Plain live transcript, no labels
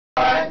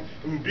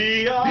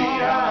Be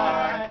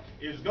alright.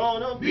 It's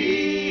gonna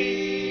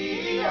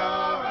be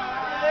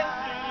alright. Yes,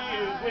 it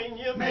is. When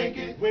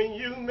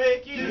you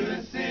make it to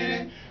the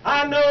city,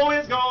 I know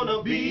it's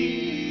gonna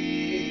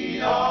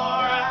be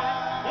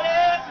alright.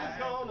 Yes, it's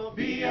gonna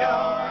be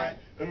alright.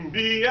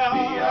 Be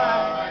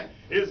alright.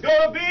 It's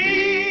gonna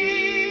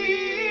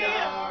be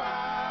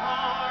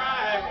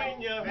alright.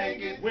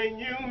 When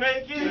you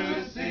make it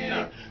to the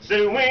city.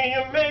 Say when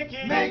you make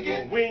it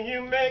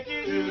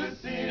to the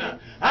city,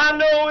 I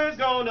know it's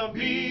gonna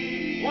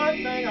be.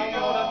 One thing I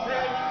wanna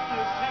tell you,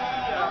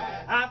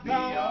 I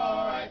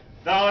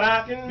thought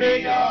I can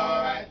make it.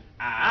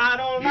 I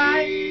don't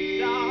like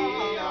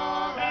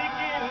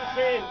taking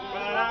sin,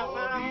 but I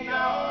found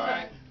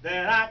out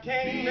that I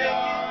can't make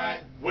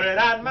it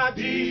without my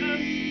Jesus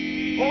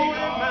holding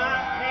my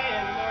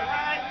hand. But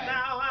right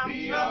now I'm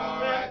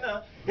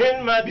trusting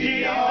in my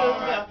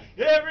Jesus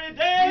every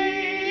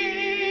day.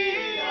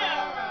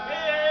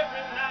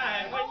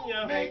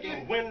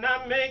 When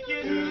I make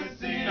it to the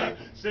city,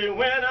 say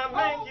when I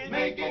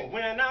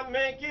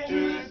make it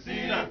to the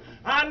city,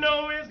 I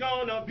know it's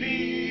gonna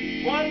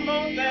be. One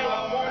more thing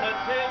I wanna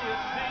tell you,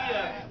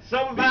 see,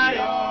 somebody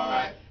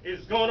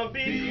is gonna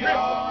be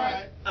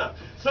crippled,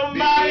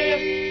 somebody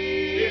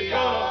is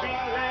gonna be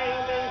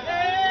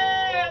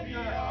lame,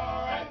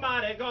 yeah.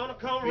 Somebody gonna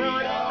come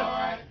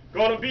running,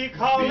 gonna be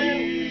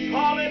calling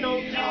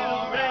on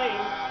Jesus'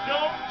 name.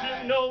 Don't you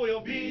know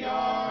it'll be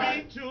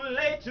too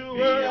late to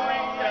worry?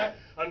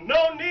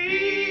 No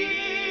need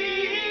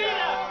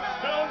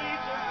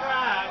to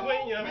cry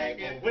when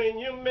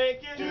you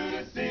make it to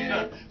the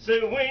city. Say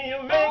when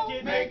you make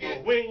it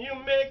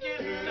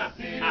to the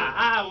city.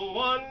 I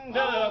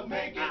wonder,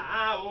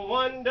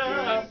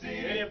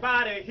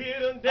 anybody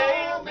here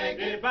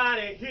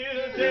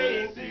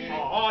today?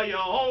 Are you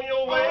on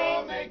your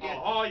way?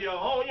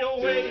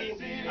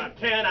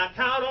 Can I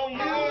count on you?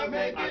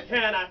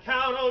 Can I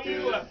count on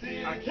you?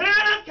 Can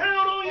I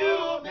count on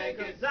you?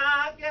 'Cause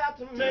I got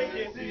to make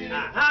it.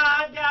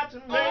 I got to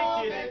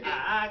make it.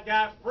 I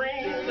got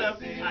friends.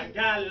 I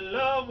got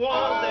loved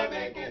ones that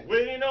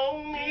waiting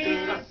on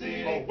me.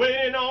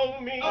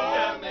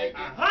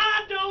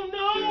 I don't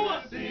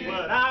know,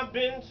 but I've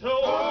been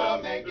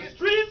told the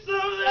streets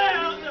of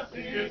there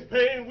is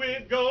paved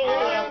with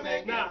gold.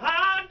 Now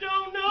I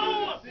don't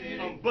know,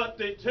 but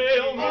they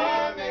tell me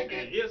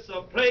it's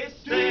a place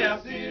there.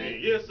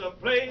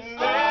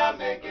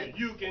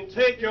 You can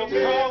take your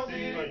cross,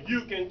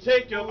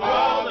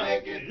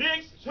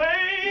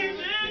 exchange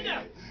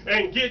it,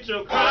 and get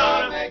your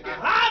crown.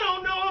 I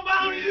don't know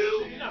about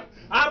you.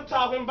 I'm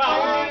talking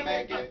about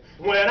me.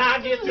 When I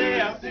get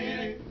there,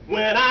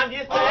 I'm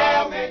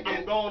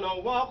gonna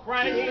walk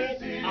right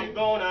in. I'm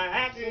gonna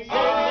ask him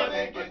someone,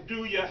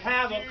 do you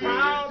have a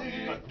crown?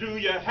 Do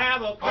you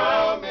have a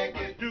crown?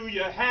 Do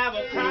you have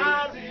a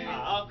crown?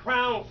 A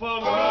crown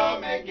for me.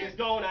 He's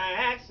gonna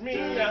ask me,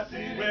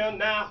 well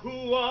now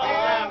who are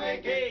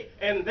I?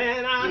 And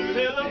then I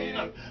tell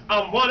him,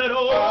 I'm one of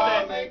those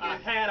that I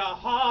had a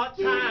hard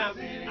time.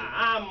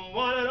 I'm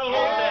one of those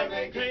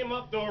that came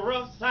up the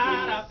rough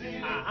side.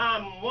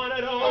 I'm one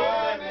of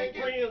those that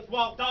friends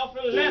walked off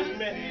and left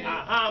me.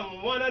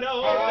 I'm one of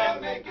those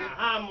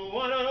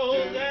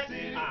that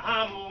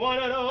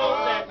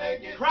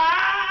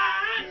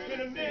cried in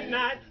the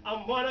midnight.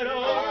 I'm one of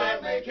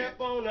those that kept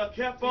on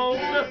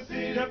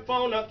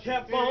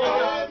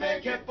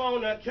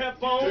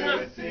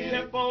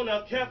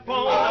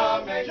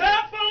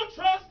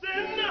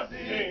trusting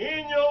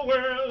in your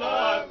word,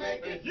 Lord.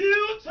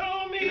 You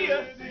told me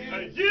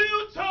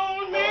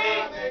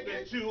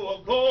that you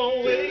were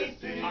going away.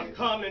 I'm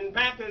coming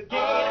back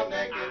again.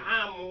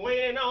 I'm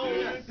waiting on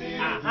you.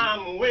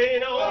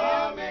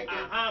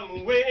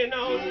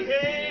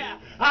 Yeah,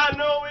 I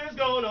know it's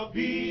gonna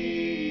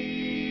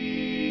be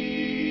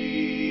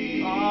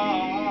right.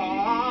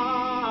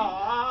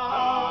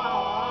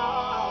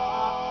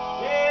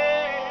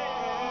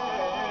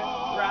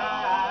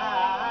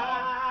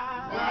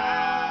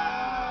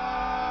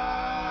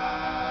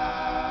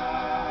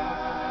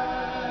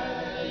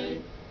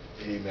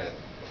 Amen.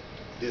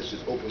 This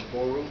is Open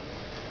Forum.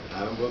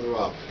 I'm Brother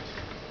Robert,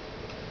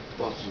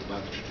 sponsored by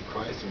the Church of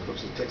Christ in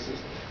Brooksville, Texas.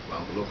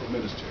 I'm the local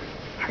minister.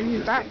 Are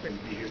you back? Thank you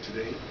to be here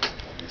today,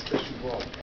 especially for all.